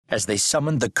As they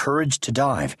summoned the courage to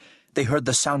dive, they heard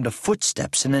the sound of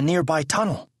footsteps in a nearby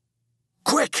tunnel.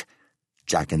 "Quick!"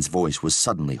 Jacken's voice was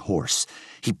suddenly hoarse.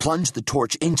 He plunged the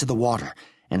torch into the water,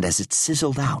 and as it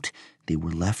sizzled out, they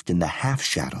were left in the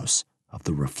half-shadows of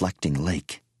the reflecting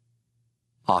lake.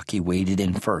 Aki waded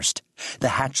in first. The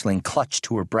hatchling clutched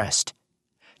to her breast.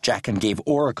 Jacken gave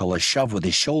Oracle a shove with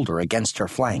his shoulder against her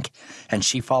flank, and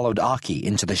she followed Aki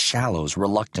into the shallows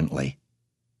reluctantly.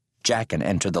 Jacken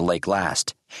entered the lake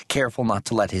last, careful not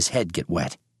to let his head get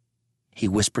wet. He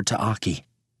whispered to Aki,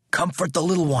 "Comfort the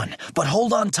little one, but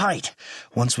hold on tight.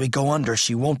 Once we go under,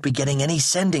 she won't be getting any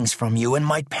sendings from you and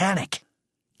might panic.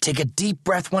 Take a deep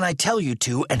breath when I tell you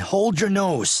to and hold your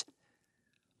nose."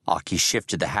 Aki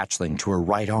shifted the hatchling to her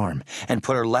right arm and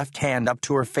put her left hand up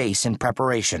to her face in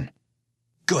preparation.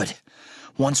 "Good.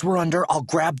 Once we're under, I'll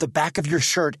grab the back of your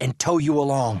shirt and tow you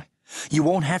along. You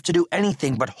won't have to do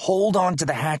anything but hold on to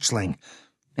the hatchling.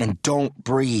 And don't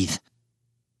breathe."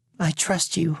 "I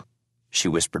trust you," she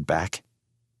whispered back.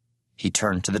 He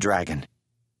turned to the dragon.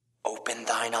 "Open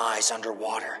thine eyes under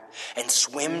water and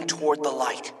swim toward the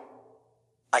light.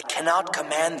 I cannot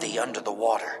command thee under the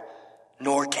water,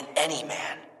 nor can any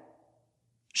man."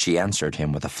 She answered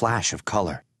him with a flash of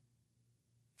color.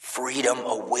 "Freedom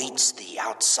awaits thee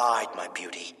outside, my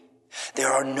beauty.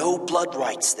 There are no blood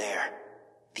rights there.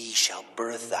 Thee shall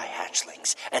birth thy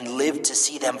hatchlings and live to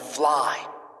see them fly."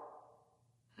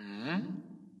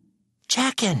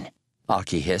 "Jacken,"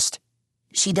 Aki hissed.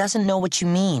 "She doesn't know what you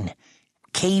mean.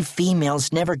 Cave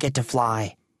females never get to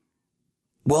fly."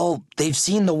 "Well, they've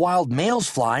seen the wild males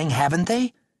flying, haven't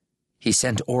they?" He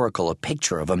sent Oracle a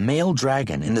picture of a male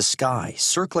dragon in the sky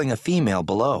circling a female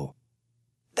below.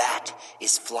 "That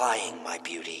is flying, my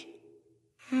beauty."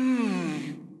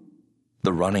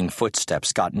 The running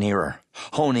footsteps got nearer,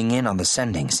 honing in on the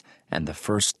sendings, and the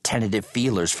first tentative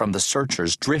feelers from the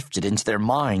searchers drifted into their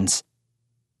minds.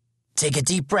 "Take a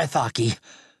deep breath, Aki.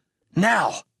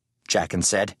 Now," Jacken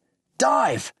said.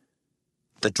 "Dive!"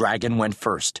 The dragon went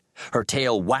first, her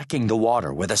tail whacking the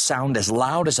water with a sound as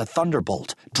loud as a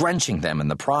thunderbolt, drenching them in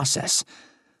the process.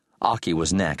 Aki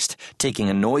was next, taking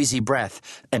a noisy breath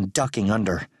and ducking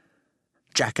under.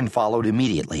 Jacken followed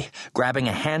immediately, grabbing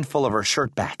a handful of her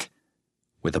shirt back.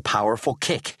 With a powerful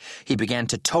kick, he began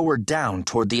to tow her down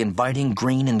toward the inviting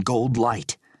green and gold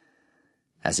light.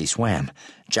 As he swam,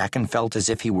 Jacken felt as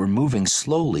if he were moving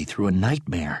slowly through a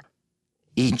nightmare.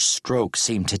 Each stroke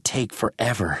seemed to take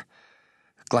forever.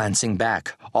 Glancing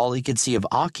back, all he could see of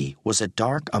Aki was a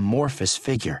dark, amorphous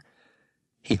figure.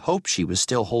 He hoped she was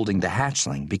still holding the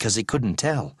hatchling because he couldn't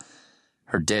tell.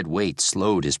 Her dead weight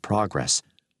slowed his progress.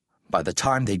 By the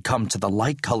time they'd come to the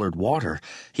light-colored water,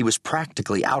 he was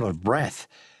practically out of breath,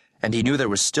 and he knew there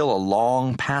was still a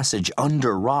long passage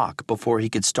under rock before he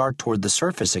could start toward the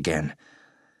surface again.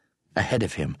 Ahead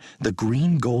of him, the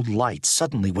green-gold light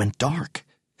suddenly went dark,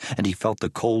 and he felt the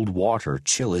cold water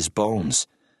chill his bones.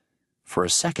 For a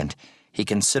second, he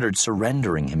considered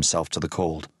surrendering himself to the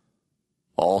cold.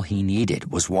 All he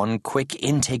needed was one quick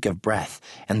intake of breath,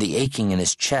 and the aching in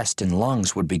his chest and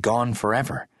lungs would be gone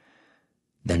forever.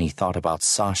 Then he thought about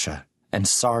Sasha and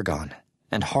Sargon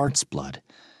and Heart's Blood.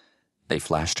 They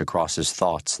flashed across his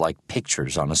thoughts like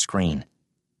pictures on a screen.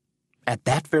 At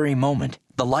that very moment,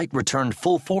 the light returned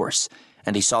full force,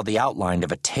 and he saw the outline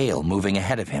of a tail moving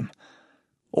ahead of him.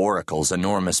 Oracle's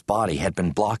enormous body had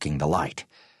been blocking the light.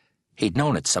 He'd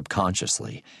known it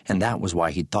subconsciously, and that was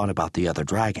why he'd thought about the other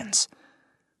dragons.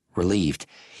 Relieved,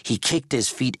 he kicked his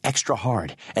feet extra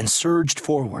hard and surged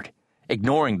forward,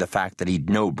 ignoring the fact that he'd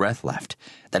no breath left,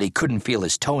 that he couldn't feel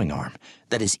his towing arm,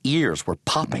 that his ears were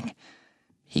popping.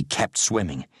 He kept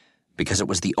swimming, because it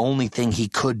was the only thing he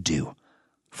could do,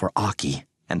 for Aki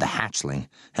and the hatchling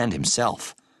and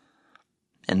himself.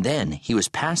 And then he was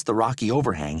past the rocky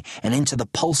overhang and into the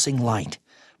pulsing light,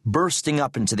 bursting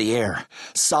up into the air,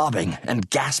 sobbing and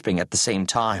gasping at the same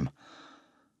time.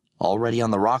 Already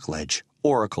on the rock ledge,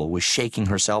 Oracle was shaking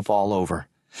herself all over,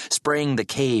 spraying the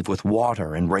cave with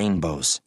water and rainbows.